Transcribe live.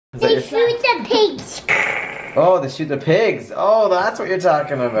They shoot the pigs. Oh, they shoot the pigs. Oh, that's what you're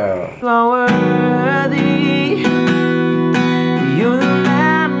talking about. You are worthy. You're the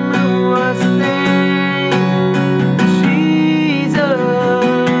Lamb who was slain. Jesus,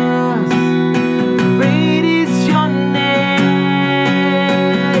 great is your name.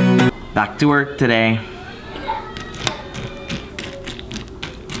 Back to work today.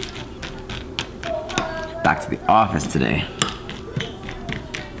 Back to the office today.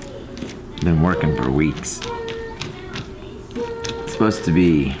 Been working for weeks. It's supposed to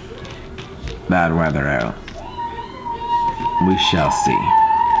be bad weather out. We shall see.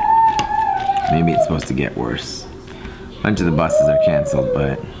 Maybe it's supposed to get worse. A bunch of the buses are canceled,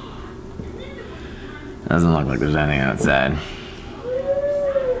 but doesn't look like there's anything outside.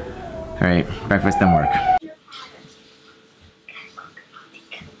 Alright, breakfast then work.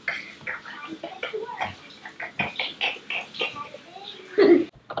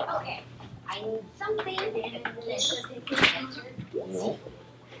 Okay, I need something.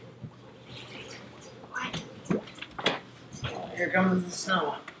 Here comes the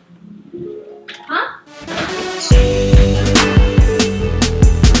snow. Huh?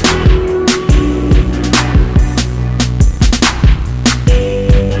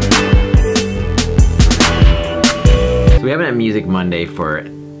 So we haven't had Music Monday for a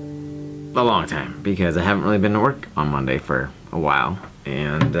long time because I haven't really been to work on Monday for a while,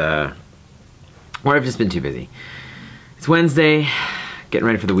 and or I've just been too busy. It's Wednesday, getting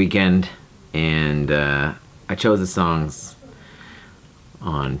ready for the weekend, and I chose the songs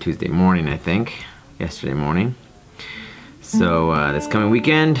on Tuesday morning, I think, yesterday morning. So this coming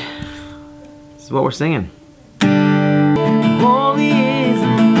weekend, this is what we're singing. Holy is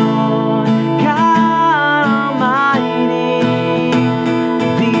the Lord God Almighty.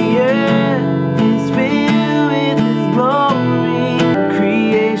 The earth is filled with His glory.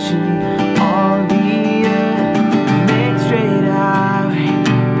 Creation, all the earth makes straight highway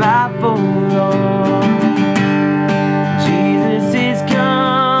by for Lord. Jesus is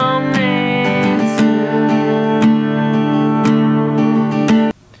coming soon.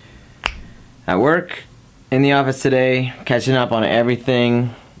 At work, in the office today, catching up on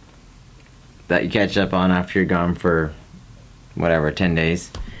everything that you catch up on after you're gone for whatever, 10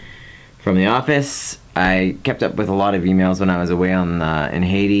 days from the office. I kept up with a lot of emails when I was away in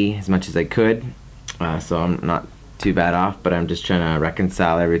Haiti as much as I could, so I'm not too bad off, but I'm just trying to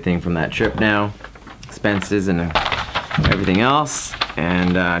reconcile everything from that trip now, expenses and everything else,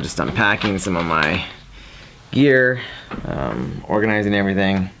 and just unpacking some of my gear, organizing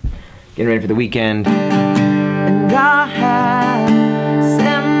everything, getting ready for the weekend. And I have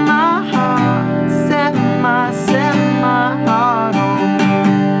set my heart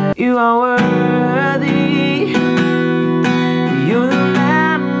on you. You are worthy. You're the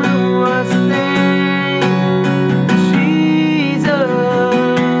Lamb who was slain. Jesus,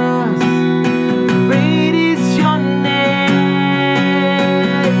 great is your name.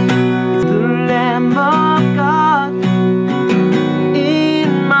 It's the Lamb of God in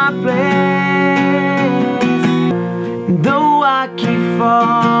my place. Though I keep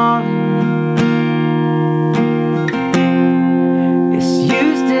falling, yes,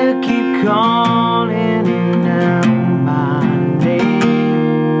 you still keep calling out my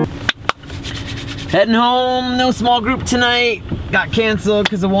name. Heading home, no small group tonight. Got canceled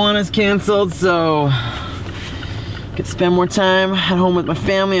because Awana's canceled, so get to spend more time at home with my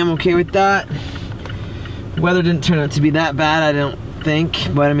family. I'm okay with that. The weather didn't turn out to be that bad, I don't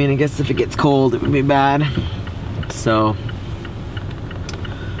think, but I mean, I guess if it gets cold, it would be bad. So,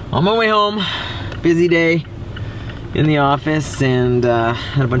 on my way home, busy day in the office, and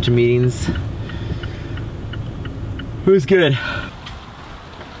had a bunch of meetings. It was good.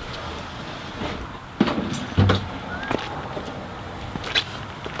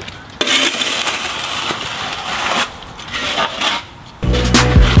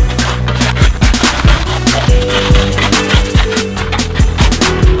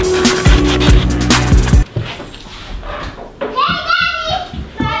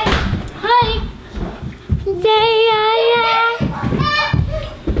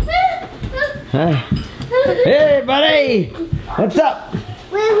 Hi. Hey, buddy! What's up?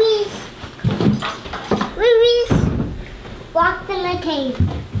 We locked in a cave.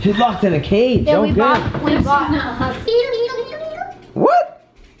 She's locked in a cage. Yeah, Oh, we good. bought. What?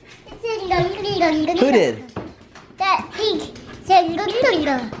 Who did? That pig said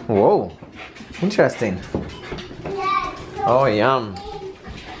Whoa. Interesting. Oh, yum.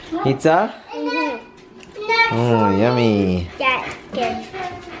 Pizza? Oh, yummy. That's good.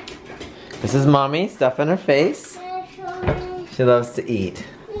 This is Mommy, stuff in her face. She loves to eat.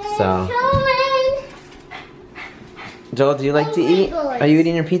 So, Joel, do you like to eat? Are you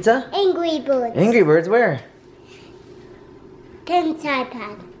eating your pizza? Angry Birds. Angry Birds, where? Ben's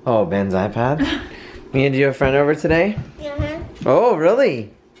iPad. Oh, Ben's iPad. Mia, do you have a friend over today? Uh-huh. Oh,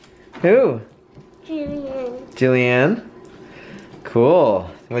 really? Who? Julian. Julianne? Cool.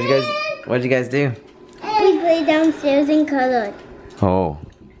 What'd you guys do? We played downstairs and colored. Oh,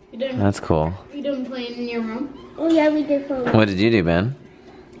 You done, that's cool. you done playing in your room? Oh yeah, we did colored. What did you do, Ben?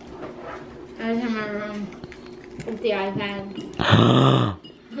 I was in my room with the iPad.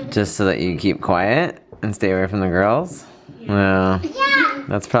 Just so that you keep quiet and stay away from the girls? Well, Yeah.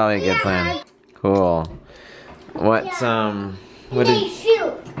 that's probably a good plan. Cool. What They did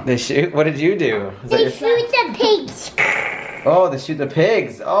shoot. they shoot? What did you do? Is that They your- shoot the pigs. Oh, they shoot the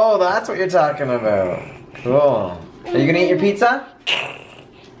pigs. Oh, that's what you're talking about. Cool. Are you gonna eat your pizza?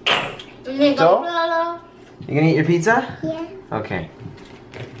 And they Joel? go, blah, blah. You gonna eat your pizza? Yeah. Okay.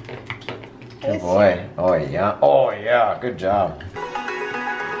 Good boy. Oh yeah. Oh yeah. Good job.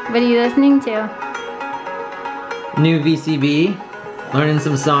 What are you listening to? New VCB. Learning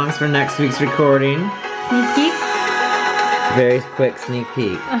some songs for next week's recording. Sneak peek? Very quick sneak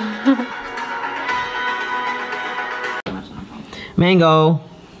peek. Mango.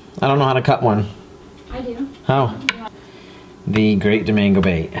 I don't know how to cut one. I do. How? The Great Mango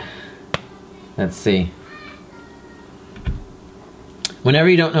Bait. Let's see. Whenever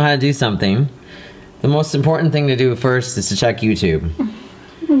you don't know how to do something, the most important thing to do first is to check YouTube.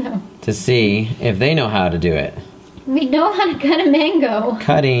 No. To see if they know how to do it. We know how to cut a mango.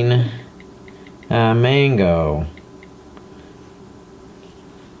 Cutting a mango.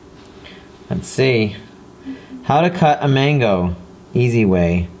 Let's see. How to cut a mango. Easy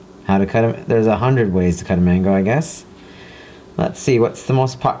way. How to cut a... There's 100 ways to cut a mango, I guess. Let's see. What's the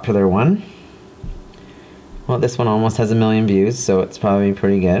most popular one? Well, this one almost has 1 million views, so it's probably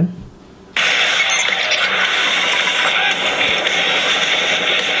pretty good.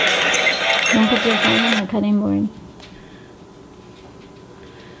 Don't put your phone on the cutting board.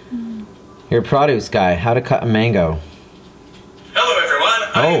 Your produce guy. How to cut a mango. Hello everyone,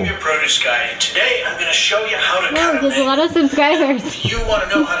 I Oh. am your produce guy, and today I'm going to show you how to Whoa, cut a there's a lot mango. of subscribers. If you want to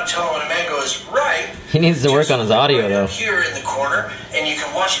know how to tell when a mango is ripe, He needs to work just on his audio, right though. here in the corner, and you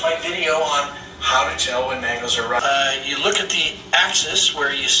can watch my video on how to tell when mangoes are ripe. You look at the axis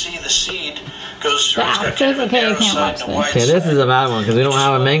where you see the seed goes through. The It's got axis? kind of a Okay, I narrow can't side watch and a this. wide Okay, this side. is a bad one because we don't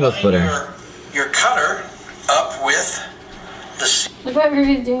have a mango Line splitter. Your cutter up with the seed. Look what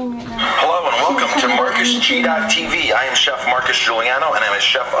Ruby's doing right now. Hello and welcome to MarcusG.tv. I am Chef Marcus Giuliano and I'm a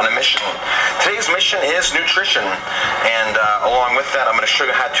chef on a mission. Today's mission is nutrition, and along with that I'm going to show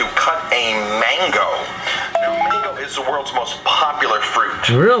you how to cut a mango. Now, mango is the world's most popular fruit.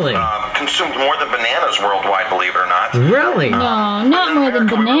 Really? Consumed more than bananas worldwide, believe it or not. Really? No, not more than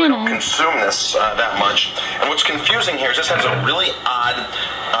We really don't bananas. consume this that much. And what's confusing here is this has a really odd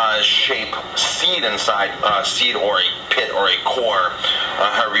shape seed inside, seed or a pit or a core,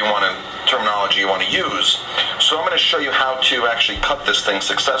 however you want to, terminology you want to use. So I'm going to show you how to actually cut this thing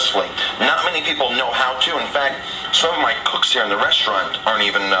successfully. Not many people know how to. In fact, some of my cooks here in the restaurant aren't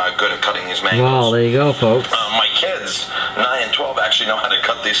even good at cutting these mangoes. Well, there you go, folks. My kids, 9 and 12, actually know how to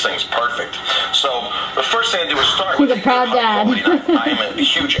cut these things perfect. So the first thing I do is start with He's a proud dad. I'm a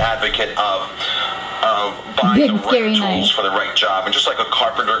huge advocate of buying Big, the right scary tools knife. for the right job. And just like a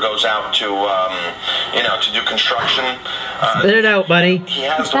carpenter goes out to, you know, to do construction, Spit it out, buddy. he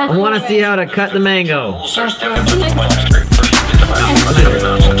has the I want to see how to cut the mango. tools. There's That's different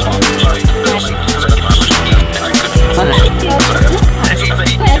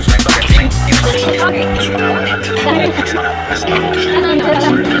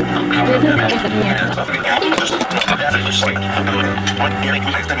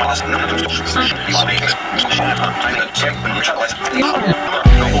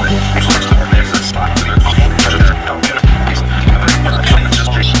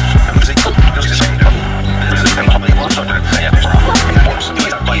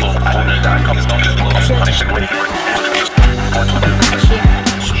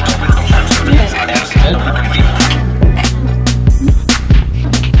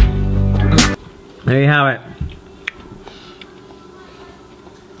There you have it.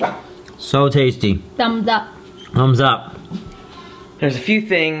 So tasty. Thumbs up. Thumbs up. There's a few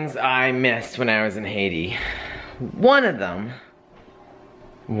things I missed when I was in Haiti. One of them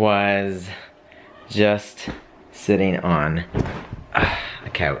was just sitting on a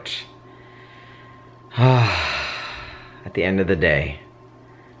couch. At the end of the day,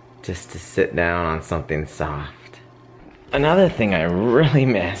 just to sit down on something soft. Another thing I really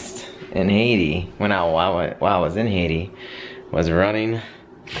missed in Haiti, while I was in Haiti, was running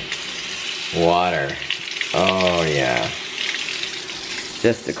Water. Oh yeah.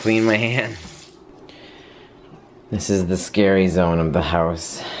 Just to clean my hands. This is the scary zone of the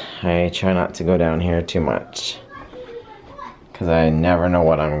house. I try not to go down here too much, because I never know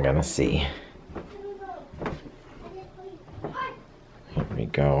what I'm gonna see. Here we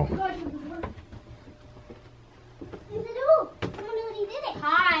go.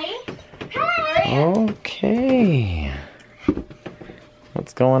 Hi. Okay.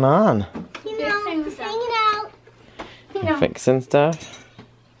 What's going on? You know, just hanging out. You fixing stuff?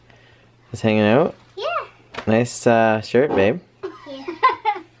 Just hanging out? Yeah. Nice shirt, babe.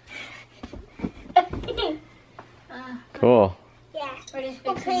 Cool. Yeah. We're just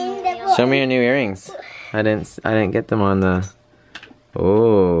We're fixing playing the the Show me your new earrings. I didn't get them on the.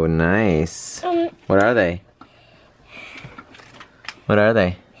 Oh, nice. What are they? What are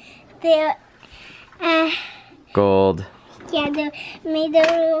they? They're, Gold. yeah, they're made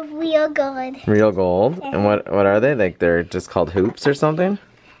of real gold. Real gold. And what are they? Like they're just called hoops or something?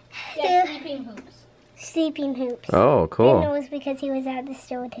 Yeah, sleeping hoops. Sleeping hoops. Oh, And it cool. was because he was at the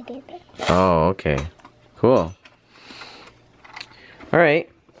store to get them. Oh, okay. Cool. All right.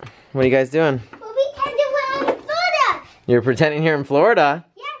 What are you guys doing? Well, we can do it in Florida. You're pretending you're in Florida?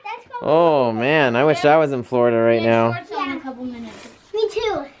 Yeah, that's what Oh man, I wish I was in Florida right now. Shorts on in a couple minutes. Me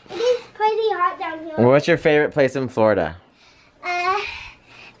too. It is pretty hot down here. What's your favorite place in Florida?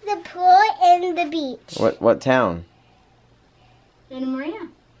 The pool and the beach. What town? Santa Maria.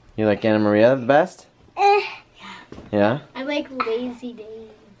 You like Anna Maria the best? Yeah? I like lazy days.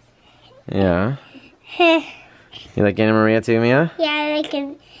 Yeah. You like Anna Maria too, Mia? Yeah, I like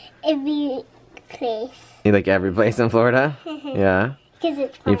every place. You like every place in Florida? Yeah? Because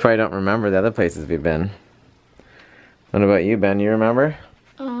it's You fun. probably don't remember the other places we've been. What about you, Ben? You remember?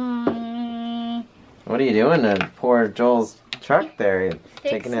 What are you doing to poor Joel's truck there? You're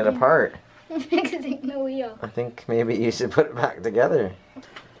taking it apart. Fixing the wheel. I think maybe you should put it back together.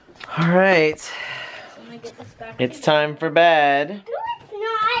 Alright. So I'm gonna get this back. It's time for bed. No,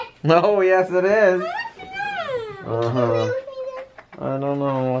 it's not. Oh, yes it is. No, it's not. Uh-huh. I don't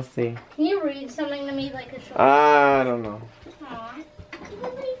know. Let's see. Can you read something to me like a short? I don't know. Aw.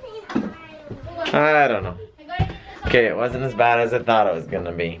 I don't know. I gotta get this on. Okay, it wasn't as bad as I thought it was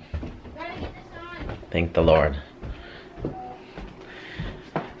gonna be. Gotta get this on. Thank the Lord.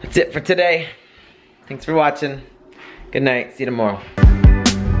 That's it for today. Thanks for watching. Good night. See you tomorrow.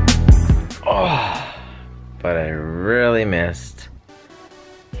 Oh, but I really missed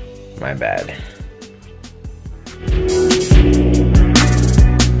my bed.